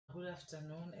Good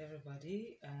afternoon,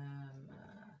 everybody.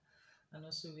 And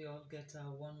also, we all get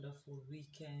a wonderful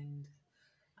weekend.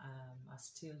 I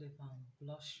still live and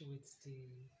blush with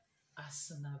the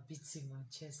Arsenal beating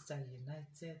Manchester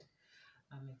United.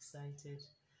 I'm excited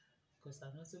because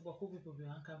I know Boku people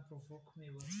can provoke me,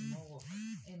 but it not work.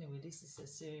 Anyway, this is a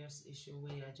serious issue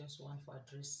where I just want to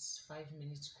address 5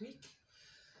 minutes quick.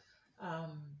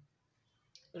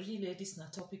 Really, this is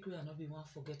a topic where I not be want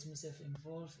to get myself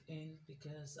involved in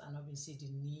because I not been see the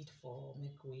need for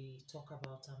make we talk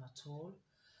about them at all.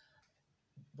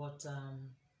 But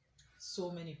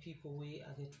so many people we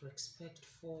I get respect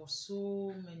for,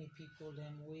 so many people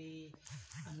them we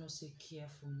I know say care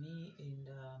for me and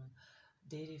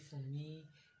daily for me.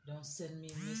 Don't send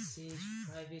me message,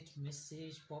 private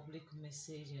message, public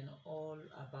message, and all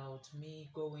about me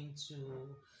going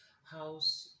to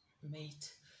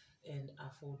housemate, and I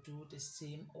will do the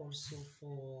same also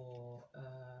for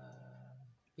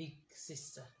big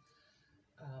sister.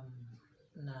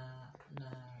 Na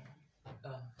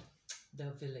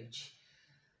the village.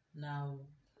 Now,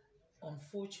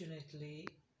 unfortunately,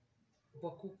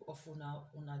 boku of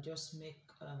una just make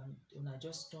una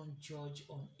just don't judge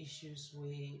on issues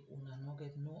where una no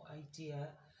get no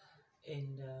idea,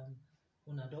 and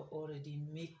una don't already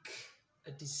make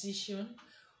a decision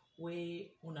where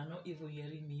una not even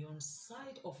hearing me on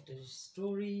side of the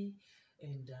story,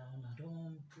 and una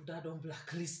don't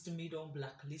blacklist me,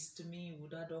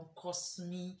 Uda don't curse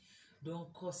me,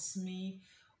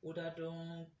 Uda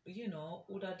don't,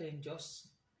 Uda then just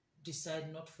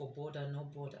decide not for border, no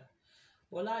border.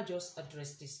 Well, I just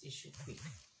address this issue quick.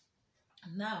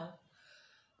 Now,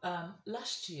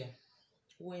 last year,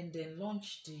 when they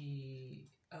launched the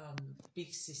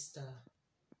Big Sister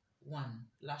one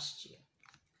last year,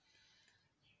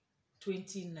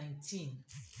 2019,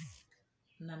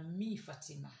 na me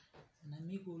Fatima, na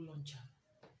me go launch am,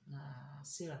 na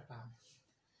Sarah Palm,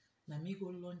 na me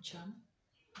go launch am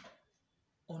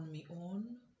on my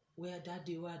own. Where that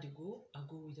day where I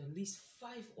go with at least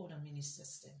 5 other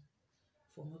ministers them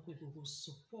for make people go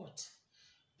support,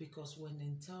 because when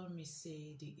they tell me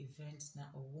say the event na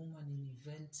a woman in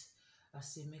event, I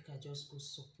say make I just go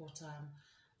support them.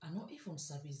 I not even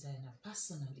sabi Zainab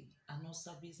personally. I not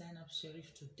sabi Zainab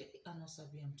Sheriff today. I not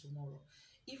sabi him tomorrow.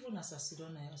 Even as I sit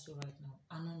on so right now,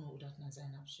 I don't know that na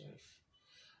Zainab Sheriff.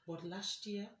 But last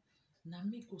year, na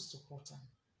me go support him.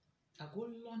 I go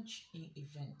launch in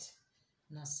event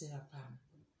na Sarah Palm.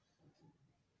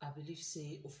 I believe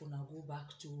say if una go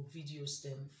back to videos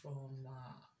them from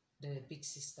the Big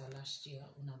Sister last year,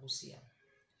 una go see am.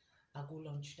 I go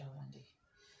launch that one day.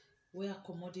 Where I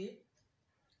accommodate,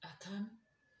 I come.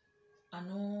 I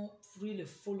no really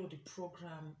follow the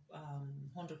program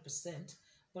 100%,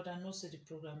 but I know say the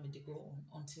program they go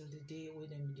on until the day when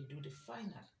they do the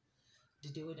final, the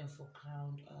day when they for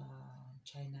crown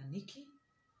China Nikki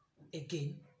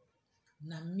again.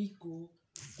 Na me go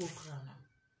crown am.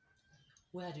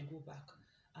 Where they go back,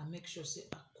 I make sure say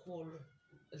I call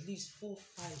at least 4 or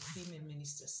 5 female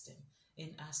ministers them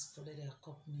and ask for let they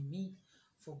accompany me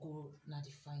for go na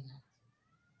the final.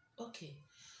 Okay,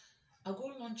 I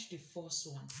go launch the first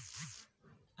one.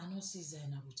 I no see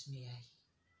Zainab with me eye.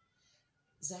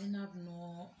 Zainab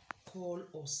no call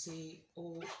or say,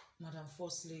 oh, Madam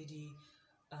First Lady,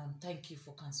 thank you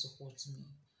for can support me.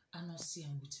 I no see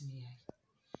him with me eye.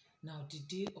 Now the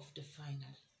day of the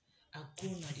final, I go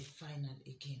na the final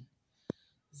again.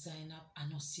 Zainab, I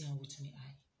no see him with me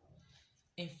eye.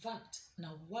 In fact,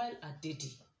 now while I did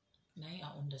it, now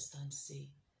I understand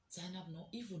say Zainab no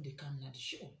even they come na the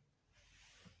show.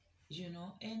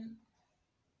 And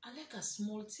I like a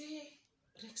small say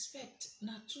respect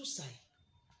na two side.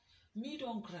 Me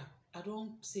don't grab. I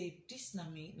don't say this na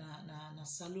me na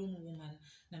salon woman,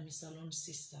 na me salon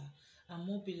sister. I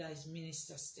mobilize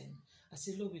ministers then. I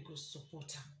say Lord, we go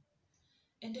support her.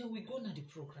 And then we go na the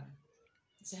program.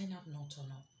 Zainab not turn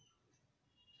up.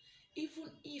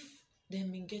 Even if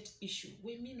them been get issue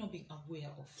we may not be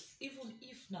aware of, even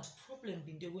if na problem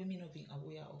been there we may not be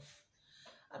aware of,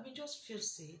 I been just feel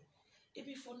say it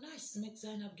be for nice make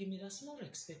Zainab give me that small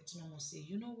respect. No more say,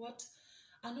 you know what?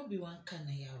 I no be one kind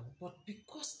of but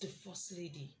because the First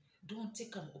Lady don't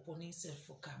take him upon himself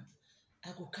for come,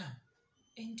 I go come.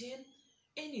 And then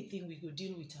anything we go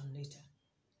deal with him later.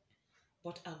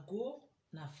 But I go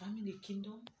na family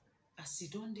kingdom, I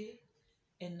sit down there,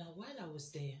 and now while I was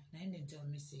there, now they tell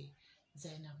me say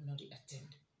Zainab not the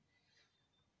attend.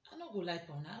 I not go like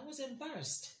on. I was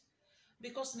embarrassed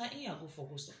because na I go for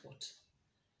go support.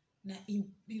 Na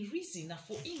in be reason na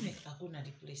for him make I go na the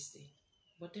place there.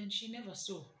 But then she never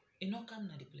saw. He not come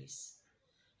na the place.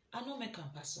 I no make him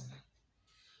personal.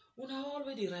 Una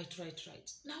already right.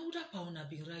 Now that una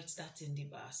been right that in the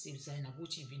bar, say Zainab,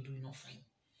 what you been doing not fine.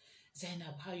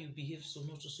 Zainab, how you behave so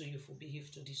not to so you for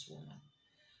behave to this woman.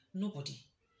 Nobody.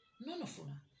 None of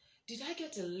una. Did I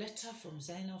get a letter from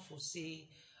Zainab for say,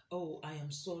 oh, I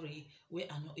am sorry, we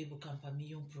are not able to camp a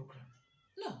million program?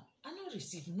 No, I not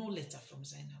receive no letter from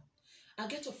Zainab. I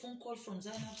get a phone call from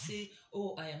Zainab say,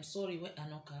 oh, I am sorry, we are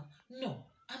not come. No,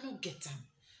 I not get them.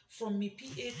 From me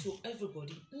PA to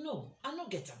everybody, no, I not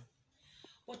get them.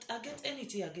 But I get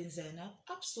anything against Zainab?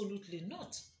 Absolutely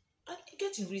not. I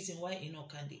get in reason why you know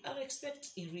candy. I expect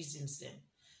in reasons then.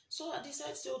 So I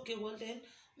decide say, okay, well then,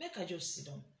 make I just sit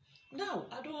down. Now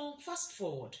I don't fast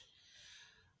forward.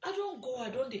 I don't go, I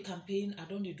don't the campaign, I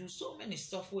don't do so many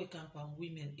stuff where campaign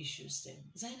women issues then.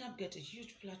 Zainab get a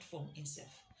huge platform in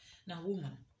self. Now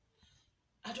woman,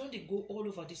 I don't dey go all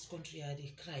over this country, I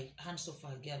dey cry, hands off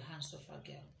a girl, hands off a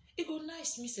girl. It go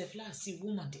nice, me self, like see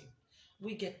woman dem.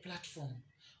 We get platform.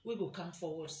 We go come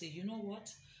forward, say, you know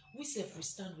what? We self, we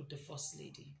stand with the first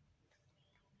lady.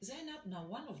 Zainab, now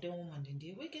one of them woman in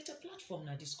there, we get a platform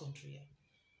na this country.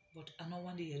 But I know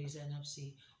one day hear Zainab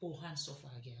say, oh, hands off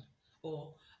a girl.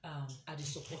 Or I dey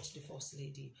support the first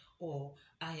lady. Or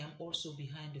I am also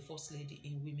behind the first lady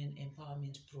in women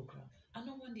empowerment program. I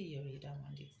know one day hear that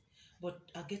one day. But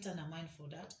I get an mind for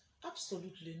that?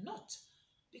 Absolutely not.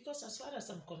 Because as far as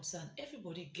I'm concerned,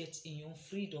 everybody gets in your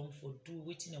freedom for do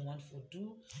waiting and want for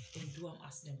do and do them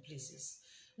as them places.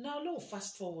 Now let's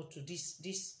fast forward to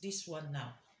this one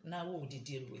now. Now what would they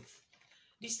deal with?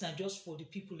 This not just for the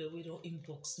people that we don't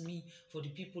inbox me, for the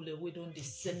people that we don't they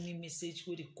send me message,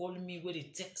 where they call me, where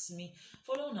they text me.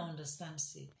 For all I understand,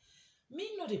 say, me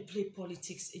not they play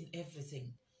politics in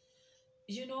everything.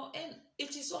 You know, and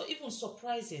it is so even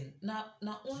surprising. Now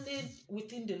only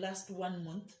within the last 1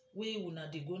 month, where una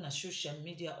they go on social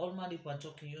media, all my people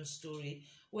talking your story,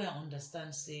 where I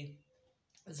understand say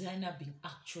Zainab been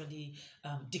actually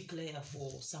declare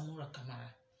for Samura Kamara.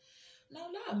 Now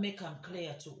let me make them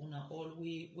clear to una all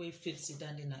we feel sit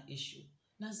in an issue.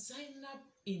 Now Zainab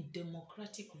in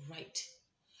democratic right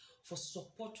for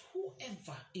support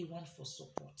whoever he want for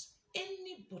support.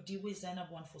 Anybody where Zainab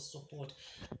want for support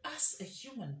as a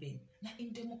human being, now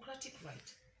in democratic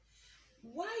right.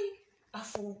 Why I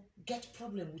for get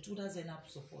problem with other Zainab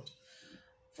support?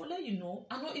 For let you know,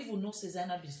 I don't even know say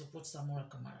Zainab bin support Samora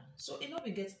Kamara. So it not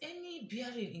be get any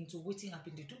bearing into waiting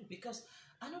happen to do because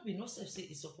I not be no self say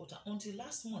a supporter until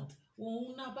last month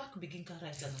when una back begin to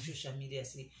write on social media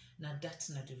say now that's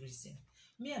not the reason.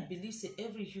 Me I believe say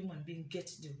every human being get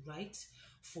the right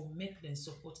for make them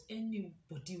support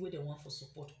anybody where they want for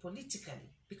support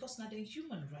politically because now they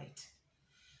human right.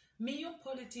 Million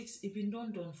politics it been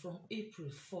done from April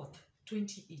 4th,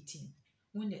 2018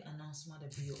 when they announced Mother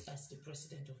Bio as the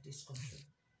president of this country.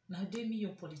 Now they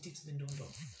million politics been done.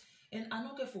 And I'm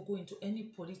not going to go into any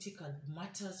political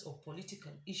matters or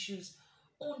political issues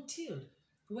until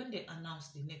when they announce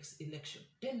the next election.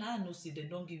 Then I know say they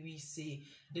don't give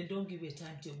a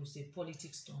timetable, say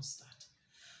politics don't start.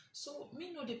 So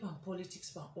me no depend on politics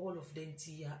for all of them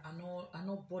here. I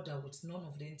no bother with none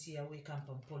of them here we come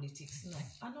from politics. No,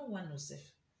 I don't want no self.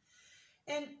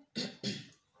 And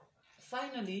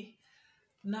finally,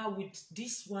 now with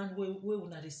this one where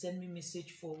una they send me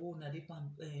message for una they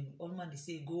all man they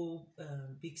say go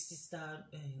big sister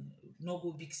no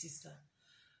go big sister.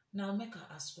 Now make her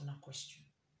ask una question.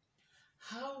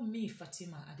 How me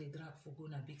Fatima I dey grab for go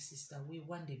na big sister where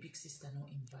one day big sister no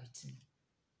invite me.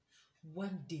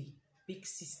 One day big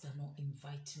sister no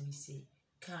invite me say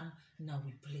come now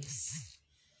we place.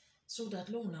 So that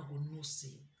long una go know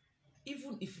say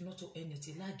even if not to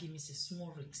anything, like give me a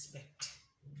small respect.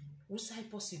 Who's I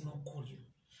person not call you?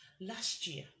 Last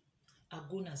year, I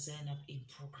go na Zainab in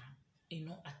program. I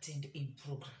no attend in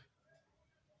program.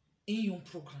 In your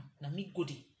program, na me go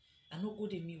de. I no go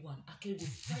de me one. I can go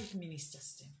 5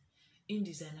 ministers then. In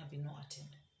the Zainab be no attend.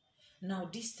 Now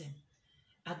this time,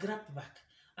 I grab back.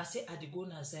 I say I go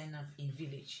na Zainab in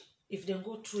village. If they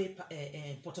go through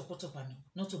poto pa me,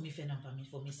 not to me fend pa me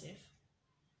for myself.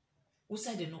 Who's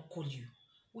I they not call you?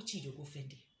 What you go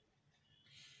fend?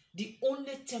 The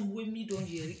only time when me don't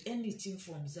hear anything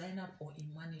from Zainab or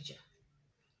a manager,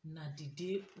 na the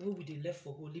day when we left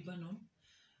for go Lebanon,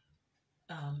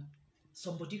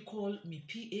 somebody called me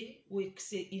PA, we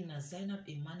say in a Zainab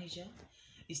a manager,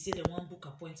 he said they want book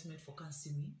appointment for can see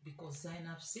me because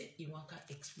Zainab said he want to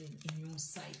explain in your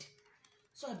side.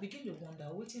 So I begin to wonder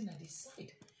waiting at this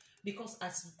side. Because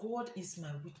as God is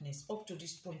my witness, up to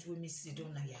this point when me sit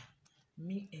down here,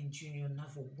 me and Junior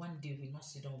Navo, one day we not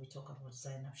sit down, we talk about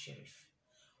Zainab Sheriff.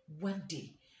 One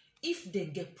day, if they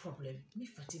get problem, me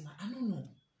Fatima, I don't know.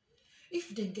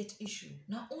 If they get issue,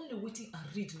 now only waiting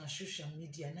and read na social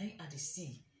media, now I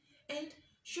see. And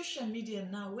social media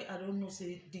now, where I don't know,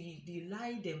 say the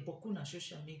lie them boku na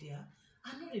social media,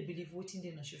 I know they believe waiting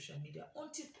there na social media.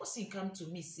 Until person come to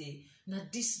me say, now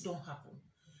this don't happen.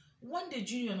 One day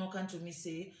Junior no come to me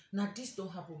say, now this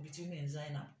don't happen between me and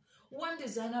Zainab. One day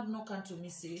Zainab no come to me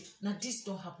say, now this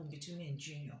don't happen between me and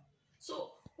Junior.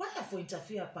 So why have for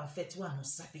interfere perfect one no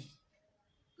sabi?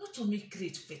 Not to me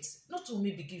create fate, not to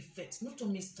me begin fate, not to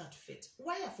me start fate.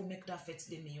 Why have to make that fate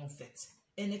the million fate?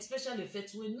 And especially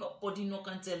fate where nobody no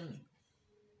can tell me.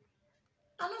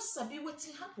 I not sabi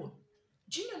wetin happen.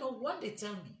 Junior no one they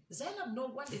tell me. Zainab no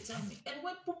one they tell me. And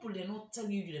when people they not tell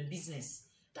you the business,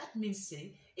 that means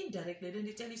say indirectly then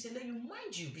they tell you say let you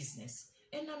mind your business.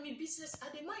 And now me business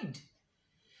I dey mind.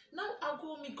 Now I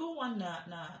go one na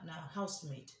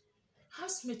housemate.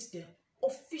 Housemate they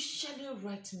officially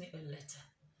write me a letter.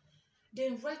 They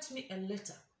write me a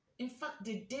letter. In fact,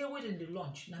 the day when they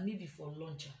launch, na me before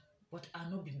launcher, but I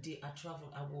no been there. I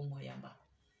travel. I go Moyamba,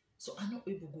 so I not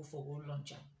able go for go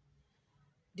launcher.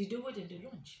 The day when they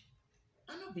launch,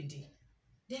 I not been there.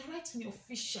 They write me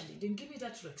officially. Then give me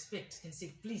that respect and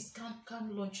say, please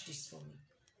come launch this for me.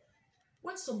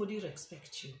 When somebody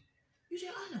respects you, you dey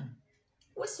honor.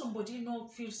 When somebody no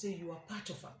feel say you are part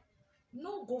of her,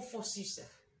 no go force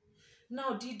yourself.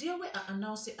 Now, the day where I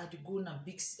announce it at the go na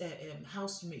big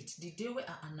housemate, the day where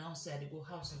I announce it at the go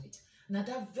housemate, now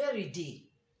that very day,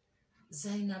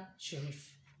 Zainab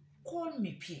Sheriff call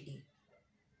me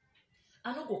PA.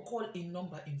 I no go call in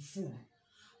number in full,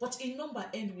 but in number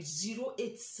end with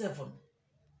 087.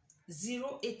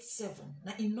 087.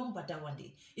 Now in number that one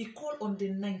day. He called on the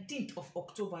 19th of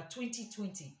October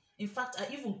 2020. In fact,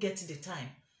 I even get the time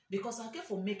because I get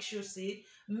for make sure say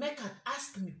make her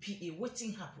ask me PA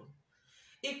waiting happen.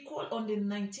 He called on the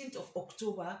 19th of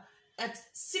October at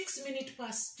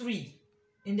 3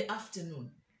 in the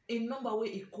afternoon. A number where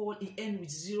he called, he end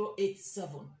with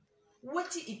 087.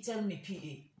 What did he tell me,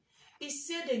 PA? He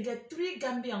said they get 3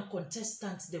 Gambian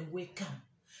contestants, them will come.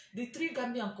 The 3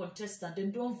 Gambian contestants, then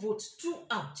don't vote 2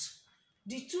 out.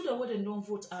 The 2 that way they don't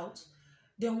vote out,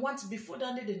 then once before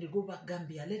that, then they go back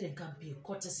Gambia, let them come pay a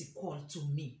courtesy call to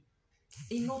me.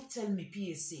 He not tell me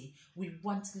PSA, we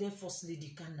want let First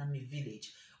Lady come na me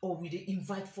village, or we they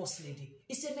invite First Lady.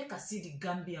 He say make I see the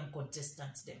Gambian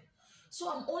contestants them.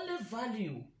 So I'm only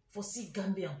value for see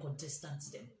Gambian contestants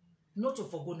them. Not to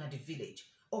forgo na the village,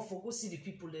 or for go see the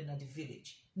people in the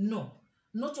village. No.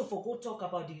 Not to forgo talk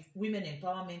about the women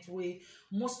empowerment way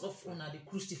most of una they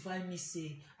crucify me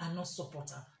say I'm not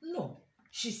supporter. No.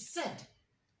 She said,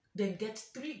 then get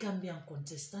 3 Gambian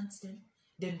contestants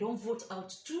then don't vote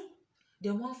out 2.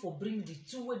 Then one for bring the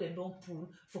 2 where they don't pull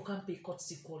for can pay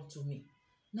courtesy call to me.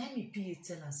 Now me PA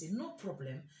tell and say no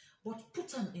problem, but put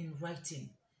them in writing.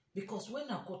 Because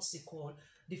when I courtesy call,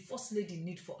 the First Lady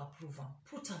need for approval.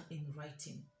 Put them in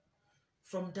writing.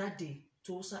 From that day,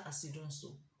 to Osa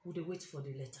Asidonso, would they wait for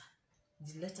the letter?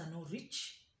 The letter no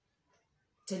reach.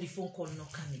 Telephone call no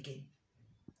come again.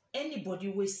 Anybody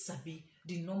wey sabi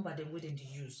the number they wait and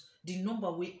use. The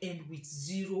number we end with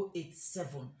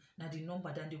 087. Now the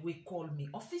number then they will call me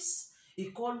office. He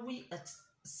called me at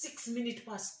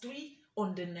 3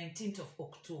 on the 19th of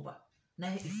October. Now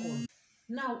he called.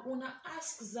 Now una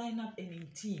ask Zainab and in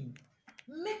team.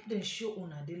 Make them show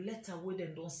una the letter where they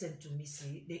don't send to me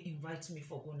say they invite me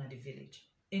for going to the village.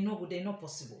 And no, they're not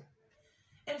possible.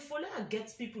 And for I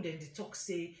get people then they talk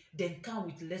say then come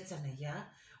with letter na yeah.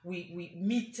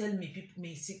 Me tell me people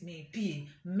me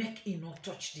PA make it not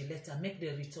touch the letter, make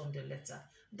them return the letter.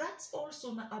 That's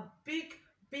also a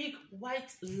big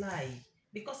white lie.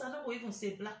 Because I don't even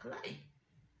say black lie.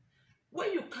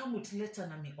 When you come with letter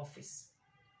na me office,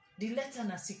 the letter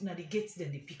na the gates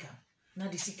then they pick up. Now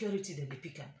the security then they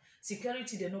pick up.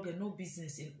 Security they no get no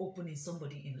business in opening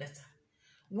somebody in letter.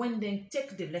 When they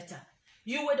take the letter,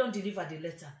 you wey don't deliver the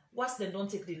letter. Once they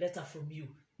don't take the letter from you,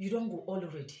 you don't go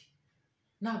already.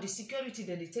 Now the security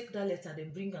then they take that letter,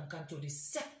 then bring and come to the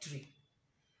secretary.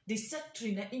 The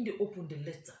secretary na in they open the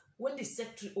letter. When the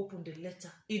secretary open the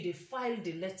letter, if they file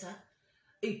the letter,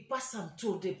 it pass them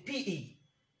to the PA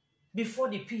before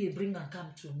the PA bring and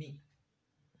come to me.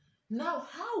 Now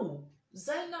how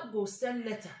Zainab go send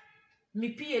letter?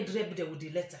 Me PA drop there with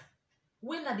the letter.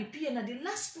 When are the PA na the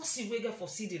last person we get for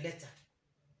see the letter?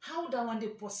 How that one day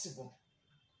possible?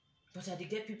 But I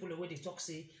get people the way they talk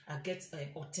say I get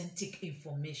authentic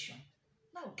information.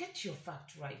 Now get your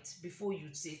fact right before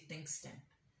you say thanks them.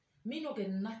 Me no get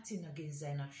nothing against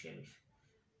Zainab Sheriff.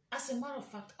 As a matter of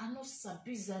fact, I know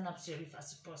sabi Zainab Sheriff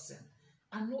as a person.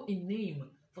 I know a name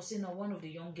for saying one of the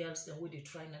young girls that way they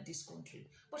try in this country.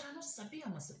 But I know sabi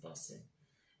him as a person.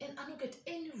 And I don't get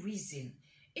any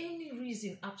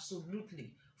reason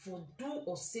absolutely for do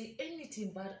or say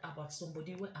anything bad about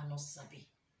somebody where I not sabi.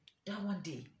 That one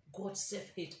day, God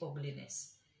self-hate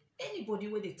ugliness. Anybody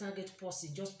where they target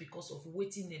person just because of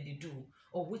waiting them they do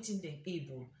or waiting them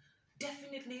able,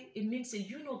 definitely it means that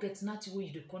you not get nothing where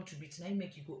you do contribute, now it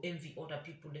make you go envy other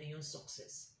people and your own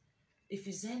success. If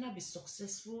Zainab is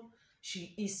successful,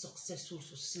 she is successful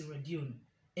for Sierra Leone.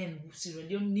 And Sierra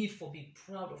Leone need for be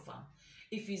proud of her.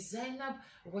 If it's Zainab,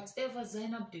 whatever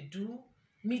Zainab they do,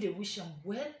 me they wish them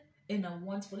well and I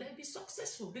want for them be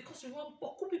successful because we want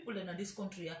people in this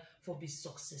country for be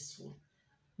successful.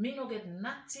 Me no get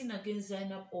nothing against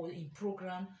Zainab or in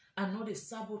program. I know the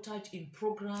sabotage in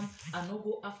program. I no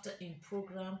go after in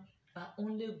program. I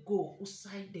only go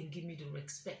outside they give me the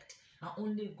respect. I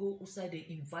only go outside they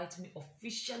invite me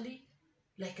officially.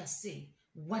 Like I say,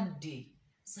 one day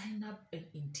Zainab and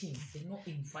in team they not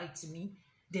invite me.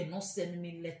 They not send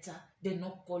me letter. They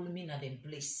not call me na them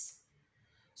place.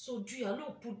 So do you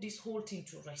allow put this whole thing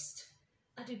to rest?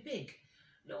 I dey beg.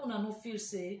 No one no feel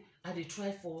say I dey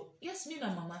try for yes me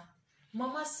na mama.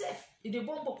 Mama self, e dey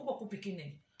born boku pikin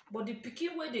eh. But the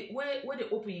pikin where they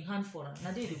open in hand for her,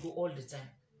 na they go all the time.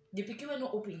 The pikin where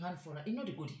no open in hand for her, e no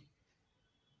dey go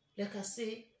there. Like I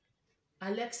say,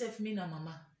 Alex self me na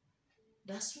mama.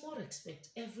 That's more respect.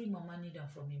 Every mama need them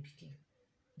from him pikin.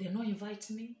 They no invite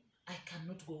me, I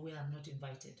cannot go where I'm not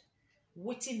invited.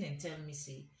 Waiting and tell me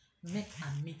say, make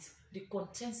and meet the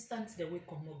contestants that will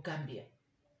come from Gambia.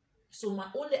 So my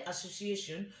only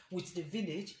association with the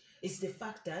village is the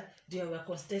fact that there were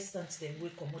contestants that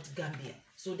will come out Gambia.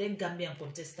 So then Gambian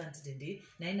contestants today,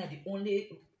 now the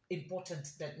only important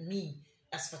that me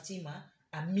as Fatima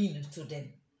I mean to them,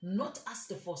 not as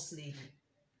the first lady.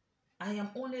 I am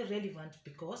only relevant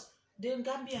because the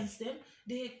Gambians them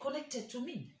they connected to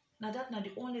me. Now that's not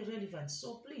the only relevant.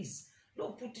 So please,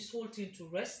 Lord put this whole thing to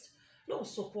rest. Lord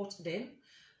support them.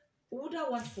 Would I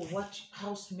want to watch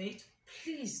Housemate?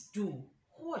 Please do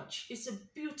watch. It's a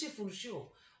beautiful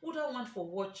show. Would I want to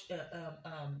watch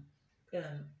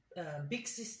Big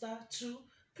Sister too?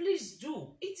 Please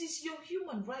do. It is your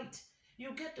human right.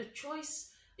 You get the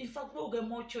choice. In fact, we'll get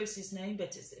more choices now in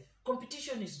better self.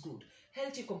 Competition is good.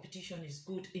 Healthy competition is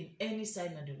good in any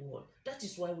side of the world. That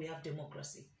is why we have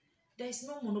democracy. There is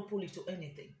no monopoly to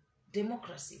anything.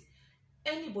 Democracy.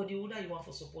 Anybody who you want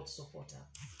for support, support her.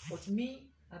 But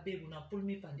me, I beg you pull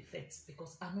me on the fence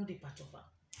because I know the part of her.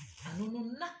 I don't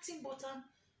know nothing but her.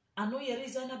 I know Yeri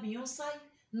Zainab on your side.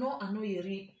 No, I know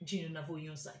Yeri Navo on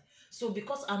your side. So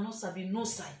because I know Sabi no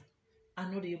side,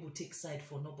 I know they able to take side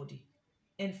for nobody.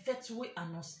 And fet way I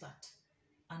not start.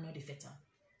 I know the fetter.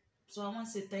 So I want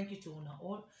to say thank you to Una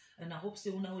all. And I hope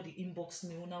say Una will inbox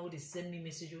me, Una will send me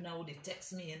message, Una will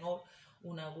text me and all.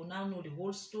 Una will now know the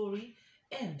whole story.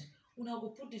 And Una will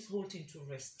put this whole thing to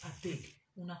rest. I beg.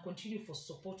 Una continue for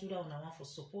support. Una want for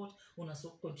support. Una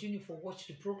continue for watch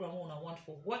the program. Una want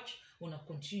for watch. Una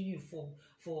continue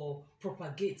for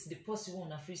propagate the possible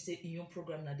una free say in your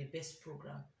program na the best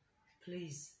program.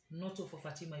 Please, not for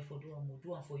Fatima for do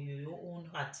and for your own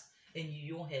heart and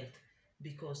your own health.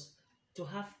 Because to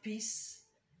have peace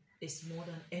is more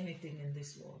than anything in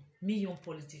this world. Me young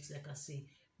politics, like I say,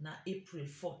 na April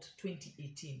 4th,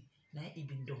 2018, na it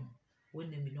been done. When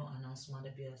they be not announce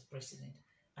Mother Bear as president.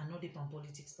 I know they pan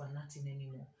politics but nothing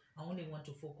anymore. I only want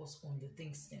to focus on the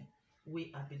things then where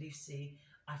I believe say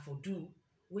I for do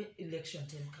where election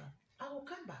time come. I will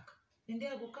come back. And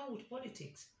there I will come with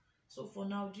politics. So for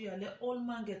now, dear, let all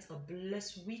man get a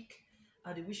blessed week.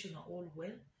 I wish you all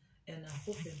well. And I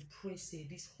hope and pray say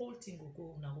this whole thing will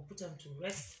go now will put them to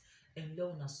rest and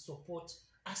let una support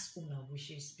as una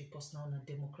wishes because now una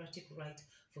democratic right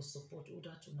for support.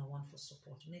 Order to una want for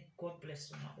support. May God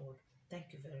bless una all.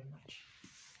 Thank you very much.